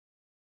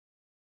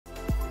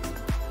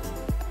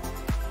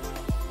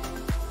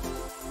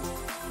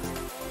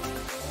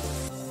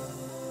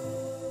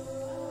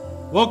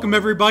Welcome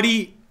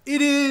everybody.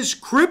 It is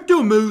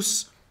Crypto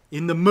Moose,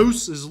 and the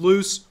moose is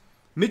loose.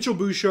 Mitchell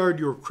Bouchard,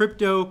 your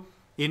crypto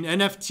and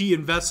NFT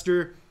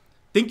investor.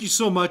 Thank you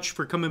so much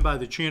for coming by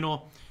the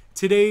channel.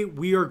 Today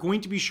we are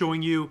going to be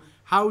showing you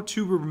how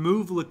to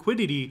remove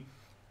liquidity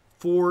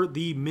for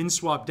the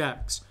Minswap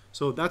DEX.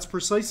 So that's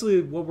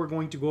precisely what we're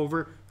going to go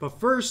over. But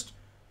first,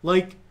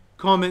 like,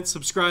 comment,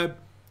 subscribe.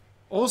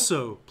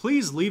 Also,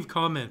 please leave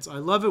comments. I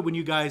love it when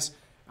you guys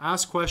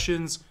ask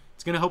questions.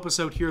 It's going to help us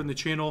out here on the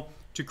channel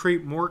to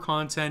create more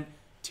content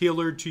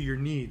tailored to your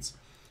needs.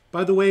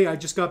 By the way, I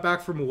just got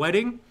back from a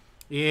wedding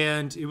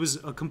and it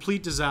was a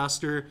complete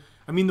disaster.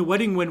 I mean, the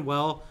wedding went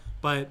well,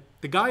 but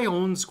the guy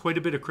owns quite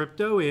a bit of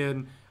crypto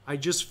and I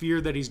just fear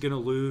that he's going to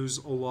lose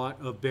a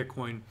lot of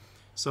Bitcoin.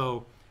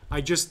 So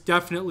I just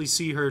definitely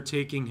see her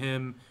taking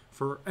him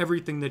for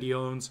everything that he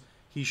owns.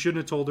 He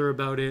shouldn't have told her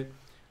about it.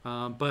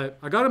 But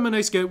I got him a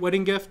nice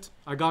wedding gift.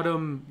 I got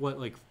him,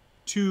 like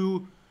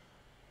two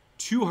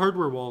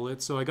hardware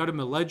wallets. So I got him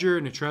a Ledger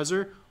and a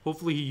Trezor.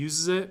 Hopefully he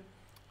uses it.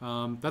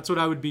 That's what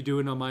I would be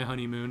doing on my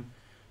honeymoon.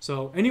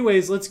 So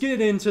anyways, let's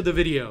get into the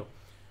video.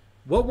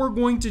 What we're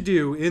going to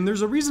do, and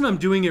there's a reason I'm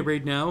doing it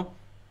right now.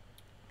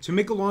 To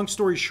make a long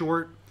story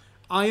short,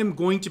 I am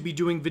going to be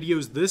doing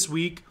videos this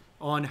week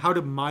on how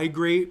to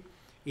migrate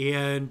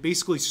and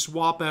basically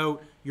swap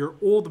out your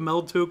old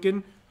MELD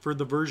token for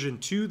the version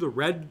 2, the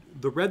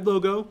red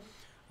logo,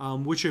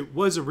 which it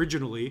was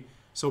originally.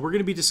 So we're going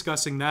to be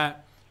discussing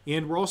that.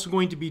 And we're also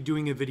going to be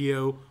doing a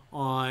video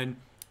on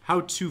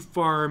how to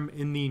farm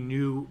in the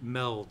new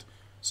MELD.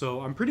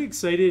 So I'm pretty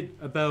excited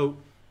about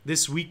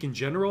this week in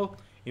general.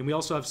 And we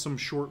also have some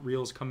short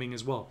reels coming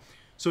as well.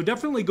 So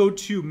definitely go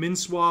to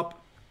Minswap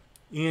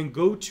and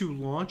go to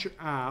launch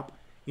app.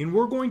 And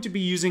we're going to be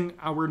using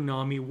our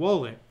NAMI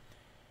wallet.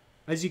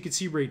 As you can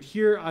see right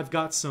here, I've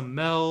got some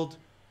MELD,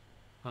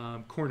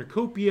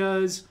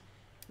 cornucopias.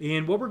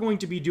 And what we're going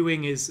to be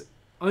doing is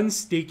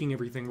unstaking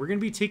everything. We're going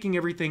to be taking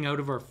everything out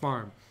of our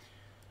farm.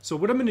 So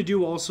what I'm going to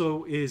do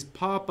also is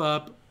pop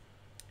up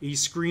a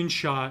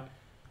screenshot.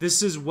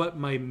 This is what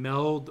my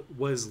MELD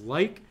was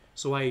like.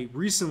 So I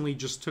recently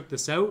just took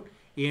this out,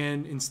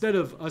 and instead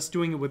of us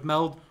doing it with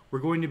MELD, we're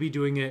going to be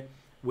doing it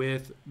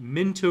with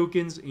Min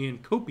tokens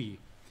and Copy.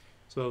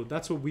 So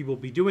that's what we will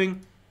be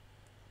doing.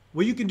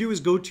 What you can do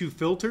is go to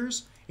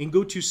filters and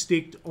go to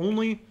staked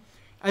only.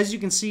 As you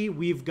can see,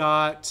 we've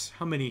got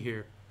how many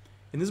here?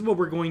 And this is what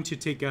we're going to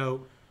take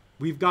out.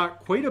 We've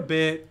got quite a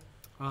bit.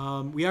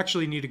 We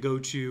actually need to go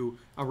to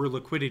our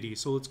liquidity.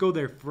 So let's go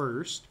there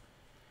first.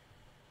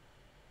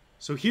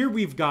 So here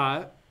we've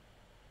got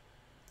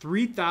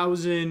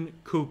 3,000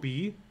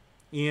 Copy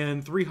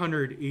and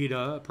 300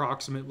 ADA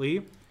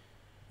approximately.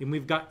 And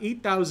we've got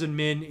 8,000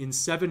 Min and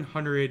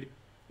 700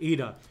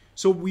 ADA.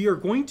 So we are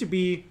going to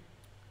be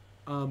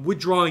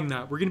withdrawing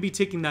that. We're going to be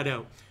taking that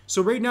out.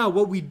 So right now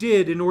what we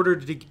did in order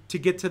to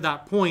get to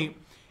that point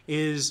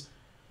is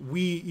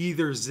we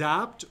either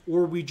zapped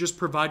or we just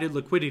provided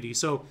liquidity.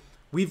 So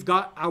we've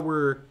got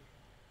our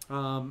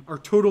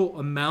total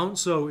amount.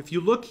 So if you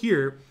look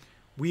here,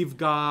 we've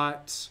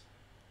got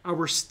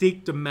our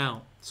staked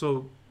amount.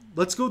 So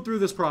let's go through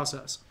this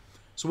process.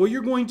 So what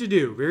you're going to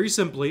do, very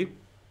simply,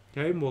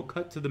 okay, and we'll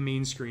cut to the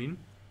main screen.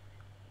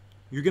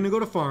 You're going to go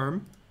to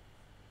farm.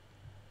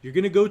 You're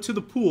going to go to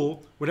the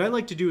pool. What I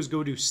like to do is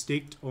go to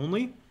staked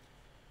only.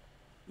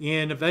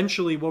 And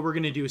eventually what we're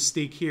going to do is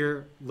stake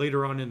here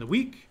later on in the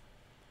week.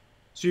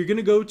 So you're going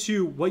to go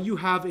to what you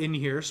have in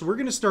here. So we're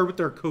going to start with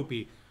our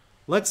Copy.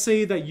 Let's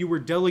say that you were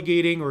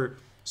delegating, or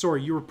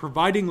sorry, you were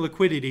providing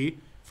liquidity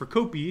for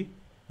Copy.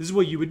 This is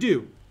what you would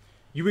do.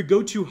 You would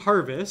go to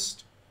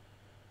harvest.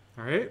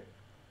 All right.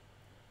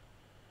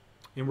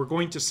 And we're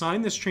going to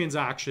sign this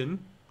transaction.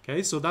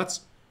 Okay. So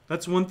that's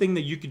one thing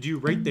that you could do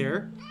right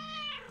there.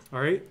 All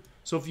right.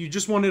 So if you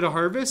just wanted to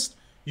harvest,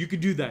 you could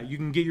do that. You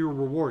can get your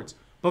rewards.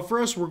 But for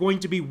us, we're going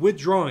to be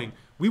withdrawing.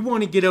 We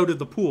want to get out of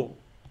the pool.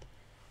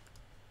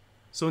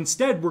 So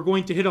instead, we're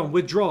going to hit on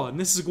withdraw, and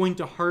this is going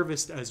to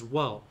harvest as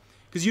well,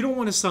 because you don't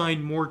want to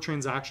sign more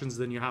transactions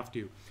than you have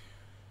to.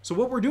 So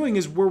what we're doing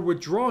is we're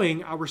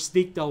withdrawing our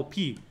staked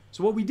LP.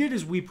 So what we did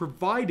is we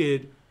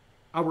provided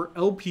our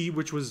LP,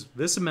 which was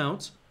this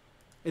amount,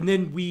 and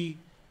then we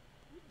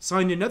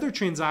signed another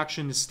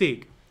transaction to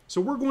stake. So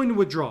we're going to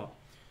withdraw.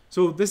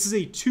 So this is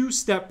a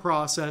two-step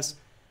process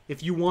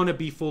if you want to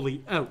be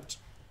fully out.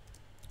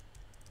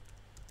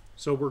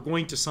 So we're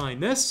going to sign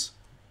this.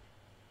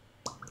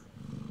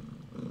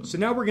 So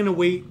now we're going to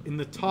wait in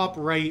the top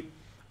right.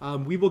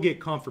 We will get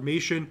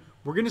confirmation.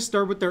 We're going to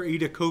start with our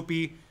ADA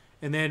Copy,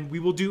 and then we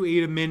will do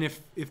ADA Min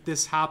if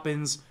this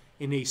happens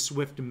in a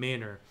swift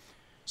manner.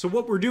 So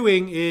what we're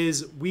doing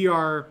is we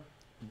are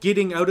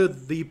getting out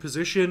of the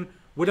position.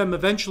 What I'm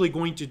eventually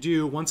going to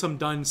do once I'm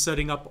done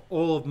setting up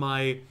all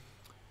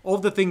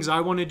of the things I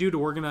want to do to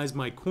organize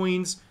my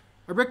coins,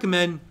 I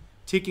recommend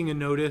taking a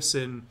notice.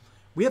 And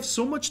we have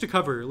so much to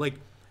cover. Like,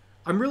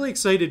 I'm really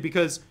excited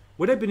because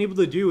what I've been able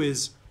to do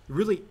is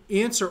really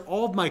answer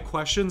all of my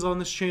questions on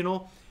this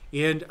channel,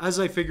 and as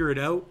I figure it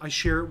out, I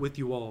share it with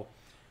you all.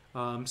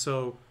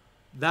 So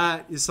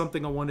that is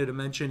something I wanted to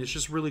mention. It's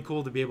just really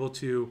cool to be able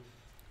to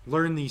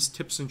learn these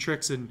tips and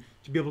tricks and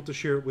to be able to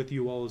share it with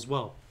you all as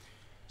well.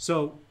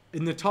 So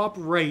in the top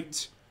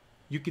right,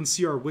 you can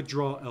see our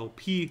withdrawal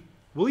LP.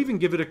 We'll even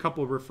give it a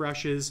couple of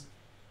refreshes.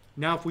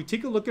 Now, if we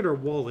take a look at our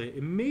wallet,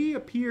 it may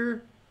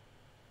appear,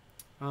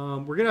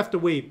 we're going to have to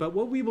wait, but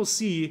what we will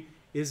see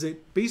is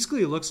it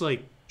basically looks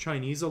like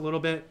Chinese a little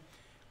bit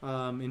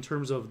in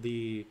terms of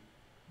the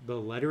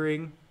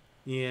lettering,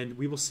 and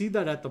we will see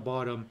that at the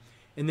bottom.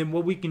 And then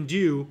what we can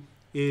do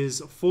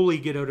is fully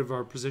get out of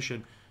our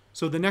position.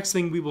 So the next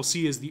thing we will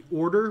see is the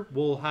order.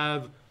 We'll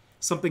have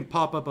something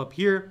pop up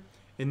here,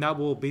 and that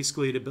will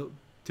basically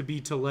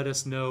to let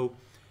us know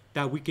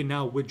that we can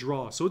now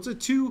withdraw. So it's a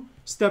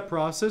two-step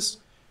process.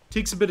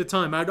 Takes a bit of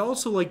time. I'd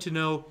also like to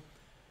know,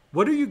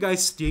 what are you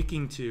guys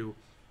staking to?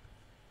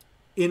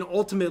 And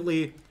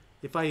ultimately,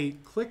 if I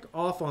click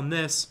off on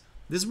this,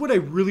 this is what I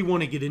really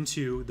want to get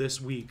into this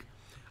week.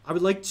 I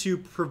would like to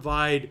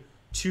provide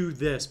to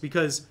this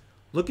because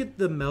look at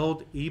the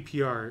MELD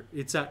APR.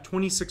 It's at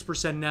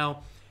 26%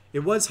 now.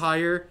 It was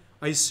higher.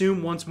 I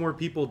assume once more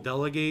people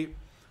delegate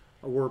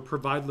or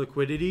provide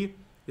liquidity,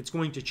 it's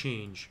going to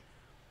change.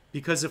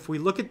 Because if we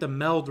look at the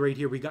MELD right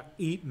here, we got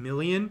 8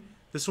 million.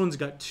 This one's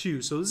got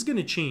 2. So this is going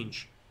to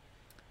change.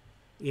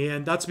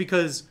 And that's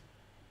because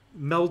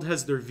MELD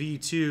has their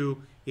V2,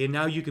 and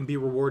now you can be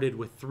rewarded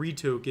with 3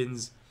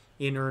 tokens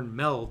and earn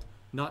MELD,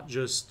 not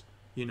just,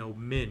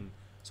 min.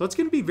 So it's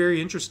going to be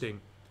very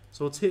interesting.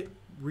 So let's hit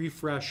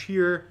refresh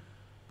here.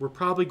 We're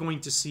probably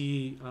going to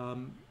see,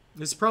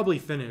 it's probably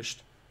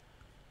finished.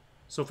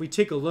 So if we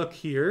take a look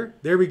here,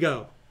 there we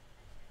go.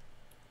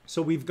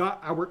 So we've got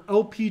our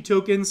LP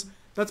tokens.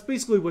 That's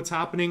basically what's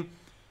happening.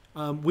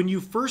 When you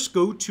first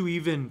go to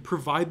even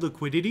provide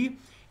liquidity,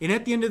 and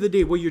at the end of the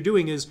day, what you're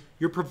doing is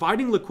you're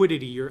providing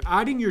liquidity. You're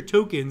adding your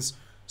tokens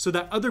so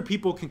that other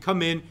people can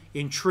come in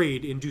and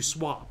trade and do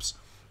swaps.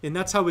 And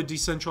that's how a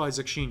decentralized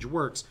exchange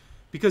works.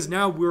 Because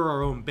now we're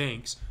our own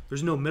banks.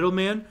 There's no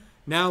middleman.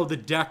 Now the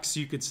DEX,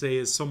 you could say,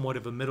 is somewhat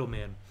of a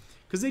middleman.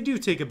 Because they do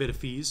take a bit of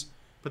fees,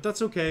 but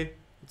that's okay.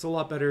 It's a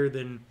lot better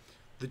than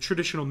the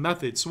traditional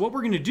method. So what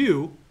we're going to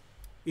do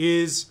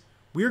is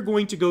we're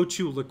going to go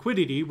to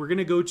liquidity. We're going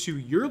to go to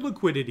your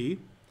liquidity.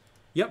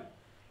 Yep.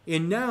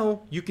 And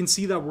now you can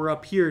see that we're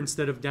up here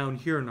instead of down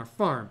here in our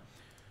farm.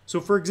 So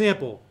for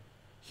example,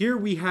 here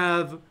we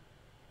have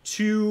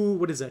 2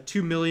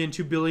 million,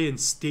 2 billion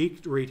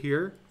staked right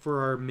here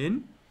for our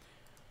min.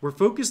 We're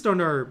focused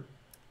on our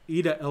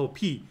ADA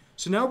LP.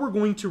 So now we're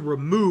going to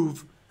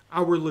remove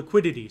our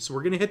liquidity. So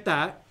we're going to hit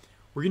that.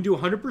 We're going to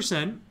do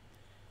 100%.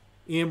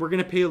 And we're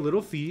going to pay a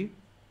little fee.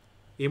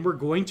 And we're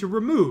going to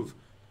remove.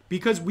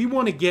 Because we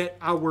want to get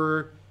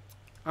our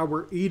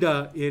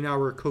ADA and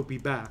our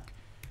Kopi back.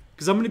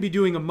 Because I'm going to be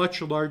doing a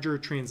much larger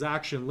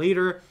transaction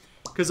later.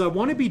 Because I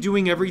want to be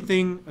doing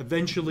everything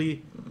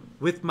eventually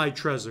with my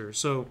Trezor.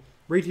 So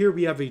right here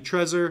we have a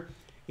Trezor.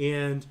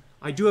 And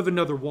I do have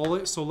another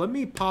wallet. So let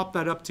me pop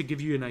that up to give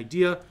you an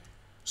idea.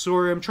 So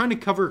I'm trying to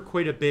cover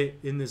quite a bit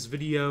in this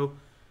video.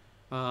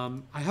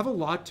 I have a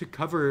lot to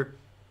cover.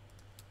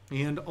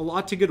 And a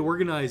lot to get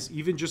organized,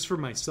 even just for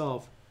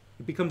myself.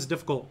 It becomes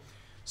difficult.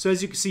 So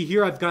as you can see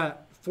here, I've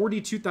got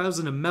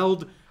 42,000 of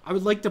MELD. I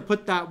would like to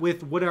put that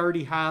with what I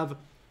already have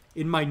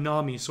in my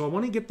NAMI. So I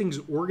want to get things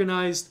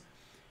organized.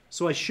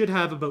 So I should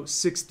have about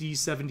 60,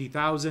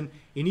 70,000.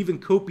 And even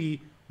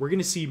Kopi, we're going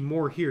to see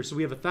more here. So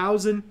we have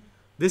 1,000.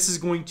 This is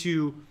going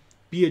to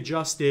be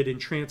adjusted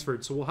and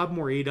transferred. So we'll have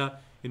more ADA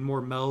and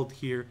more MELD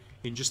here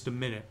in just a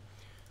minute.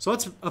 So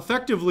that's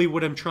effectively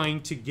what I'm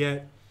trying to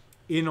get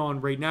in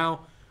on right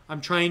now. I'm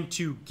trying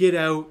to get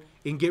out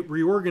and get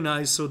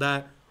reorganized so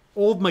that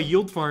all of my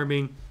yield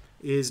farming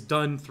is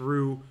done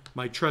through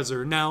my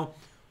Trezor. Now,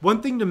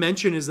 one thing to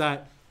mention is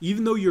that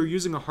even though you're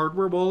using a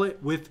hardware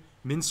wallet with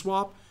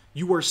Minswap,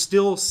 you are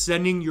still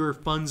sending your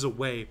funds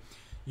away.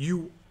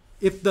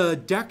 If the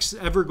DEX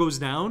ever goes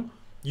down,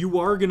 you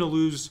are going to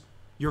lose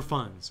your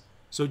funds.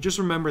 So just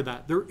remember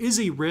that. There is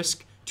a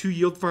risk to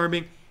yield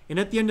farming. And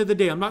at the end of the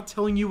day, I'm not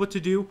telling you what to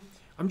do.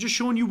 I'm just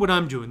showing you what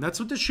I'm doing. That's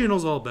what this channel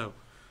is all about.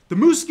 The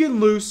moose is getting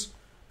loose.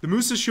 The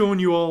moose is showing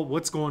you all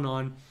what's going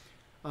on.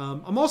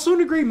 I'm also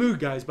in a great mood,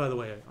 guys, by the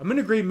way. I'm in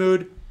a great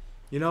mood,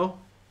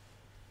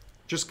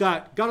 Just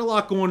got a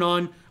lot going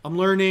on. I'm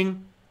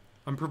learning.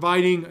 I'm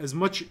providing as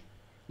much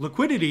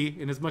liquidity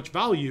and as much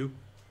value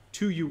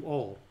to you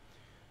all.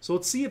 So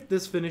let's see if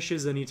this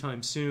finishes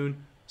anytime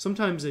soon.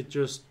 Sometimes it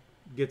just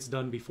gets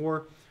done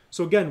before.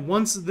 So again,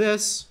 once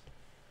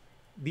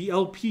the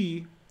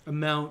LP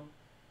amount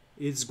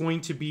is going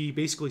to be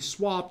basically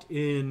swapped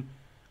in,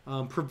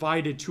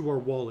 provided to our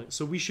wallet.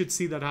 So we should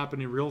see that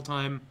happen in real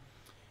time.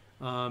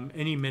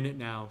 Any minute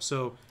now.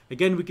 So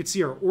again, we could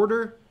see our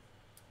order,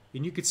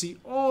 and you could see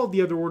all the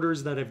other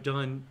orders that I've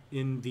done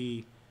in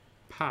the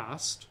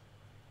past.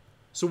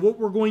 So what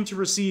we're going to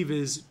receive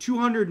is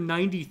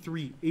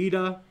 293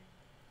 ADA.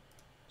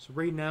 So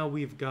right now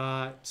we've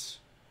got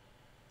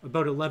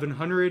about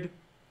 1,100.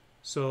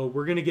 So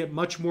we're going to get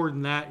much more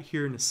than that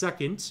here in a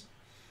second.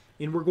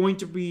 and we're going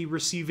to be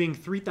receiving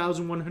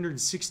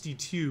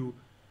 3,162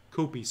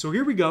 Kopi. So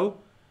here we go.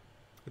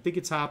 I think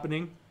it's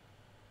happening.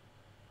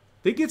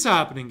 I think it's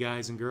happening,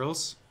 guys and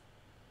girls.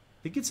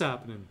 I think it's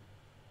happening.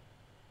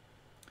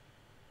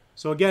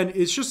 So again,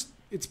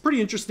 it's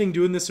pretty interesting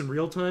doing this in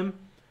real time.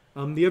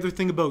 The other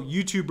thing about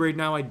YouTube right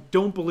now, I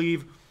don't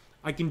believe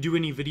I can do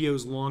any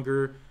videos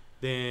longer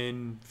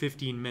than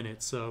 15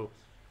 minutes. So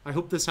I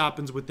hope this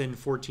happens within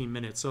 14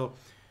 minutes. So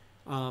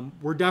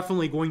we're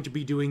definitely going to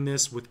be doing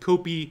this with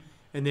Kopi,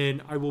 and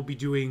then I will be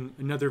doing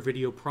another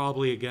video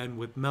probably again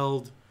with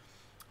Meld,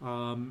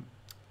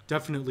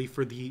 definitely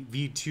for the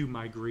V2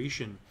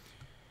 migration.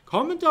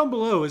 Comment down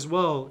below as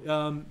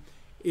well.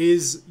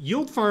 Is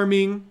yield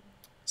farming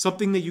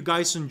something that you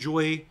guys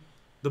enjoy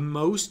the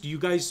most? Do you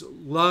guys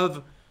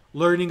love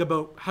learning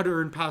about how to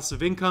earn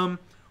passive income?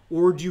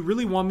 Or do you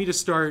really want me to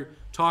start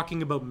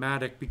talking about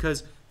Matic?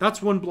 Because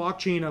that's one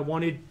blockchain I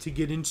wanted to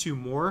get into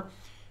more.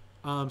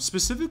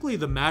 Specifically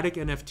the Matic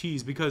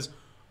NFTs, because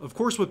of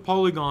course with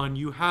Polygon,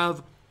 you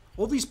have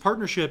all these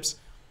partnerships,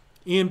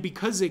 and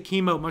because it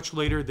came out much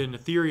later than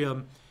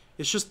Ethereum,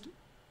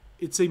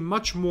 it's a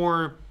much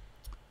more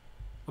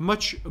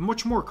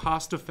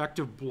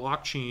cost-effective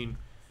blockchain,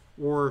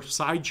 or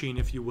sidechain,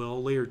 if you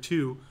will, layer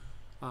 2,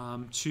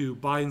 to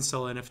buy and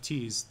sell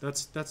NFTs.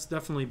 That's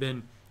definitely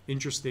been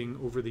interesting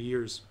over the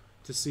years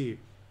to see.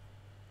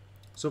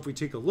 So if we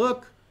take a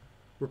look,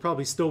 we're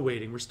probably still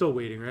waiting. We're still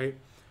waiting, right?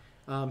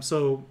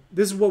 So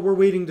this is what we're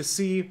waiting to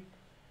see.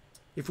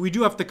 If we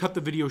do have to cut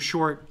the video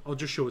short, I'll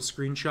just show a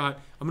screenshot.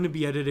 I'm going to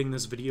be editing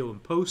this video in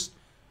post.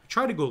 I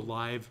try to go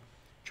live,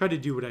 try to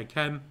do what I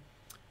can.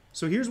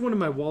 So here's one of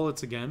my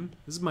wallets again.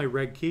 This is my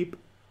Red Cape.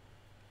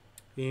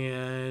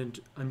 And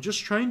I'm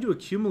just trying to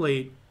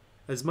accumulate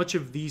as much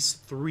of these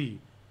three.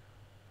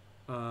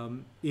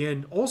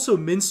 And also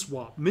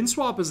Minswap.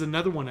 Minswap is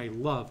another one I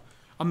love.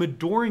 I'm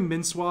adoring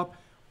Minswap.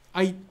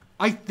 I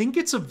think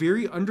it's a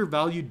very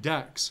undervalued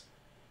DEX.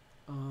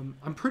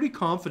 I'm pretty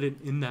confident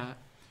in that.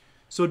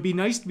 So it'd be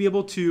nice to be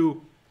able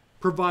to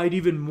provide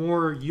even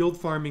more yield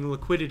farming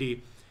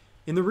liquidity.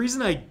 And the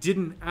reason I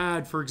didn't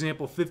add, for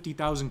example,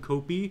 50,000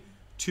 Kopi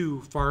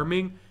to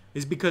farming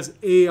is because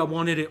A, I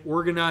wanted it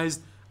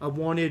organized. I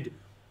wanted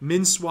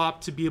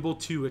Minswap to be able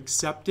to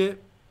accept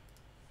it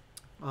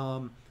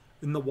in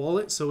the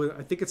wallet. So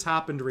I think it's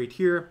happened right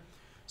here.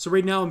 So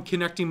right now I'm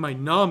connecting my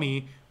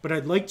Nami, but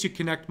I'd like to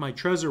connect my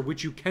Trezor,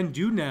 which you can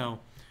do now.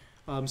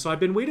 So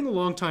I've been waiting a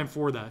long time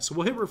for that. So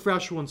we'll hit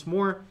refresh once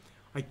more.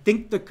 I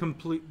think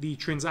the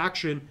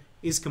transaction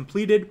is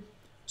completed.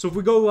 So if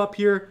we go up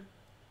here,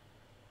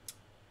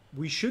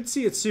 we should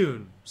see it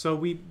soon. So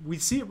we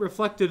see it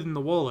reflected in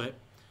the wallet,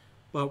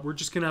 but we're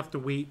just gonna have to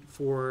wait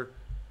for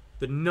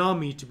the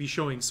Nami to be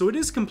showing. So it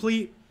is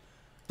complete.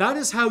 That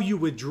is how you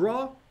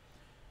withdraw.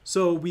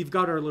 So we've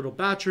got our little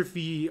batcher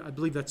fee. I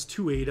believe that's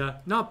 2 ADA.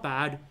 Not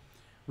bad.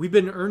 We've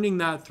been earning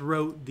that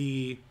throughout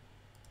the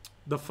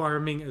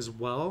farming as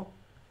well.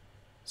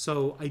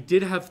 So I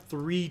did have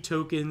 3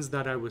 tokens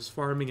that I was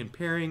farming and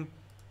pairing.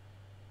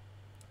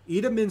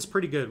 ADA min's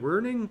pretty good. We're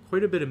earning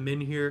quite a bit of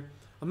min here.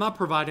 I'm not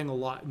providing a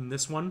lot in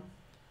this one,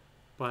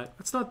 but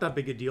it's not that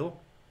big a deal.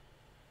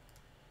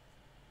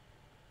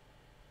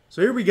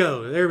 So here we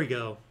go. There we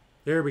go.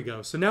 There we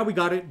go. So now we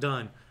got it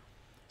done.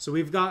 So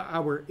we've got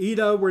our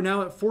ADA. We're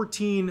now at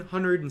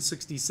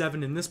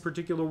 1,467 in this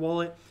particular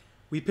wallet.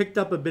 We picked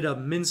up a bit of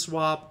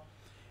Minswap,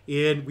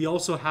 and we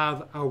also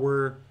have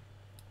our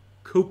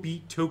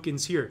Kopi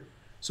tokens here.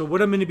 So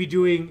what I'm going to be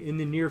doing in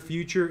the near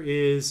future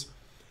is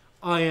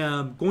I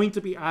am going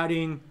to be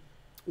adding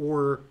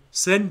or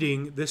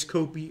sending this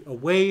Kopi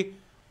away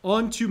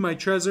onto my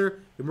Trezor,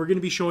 and we're going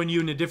to be showing you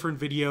in a different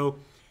video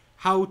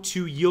how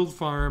to yield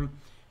farm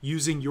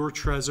using your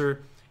Trezor.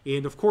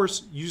 And of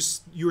course,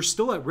 you're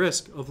still at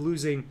risk of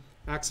losing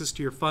access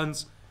to your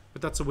funds,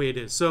 but that's the way it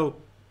is. So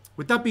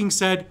with that being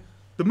said,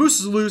 the moose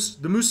is loose,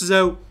 the moose is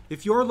out.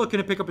 If you are looking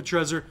to pick up a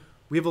Trezor,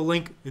 we have a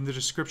link in the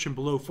description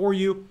below for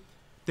you.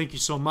 Thank you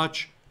so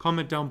much.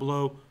 Comment down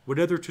below what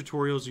other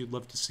tutorials you'd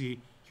love to see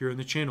here on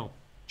the channel.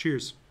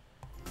 Cheers.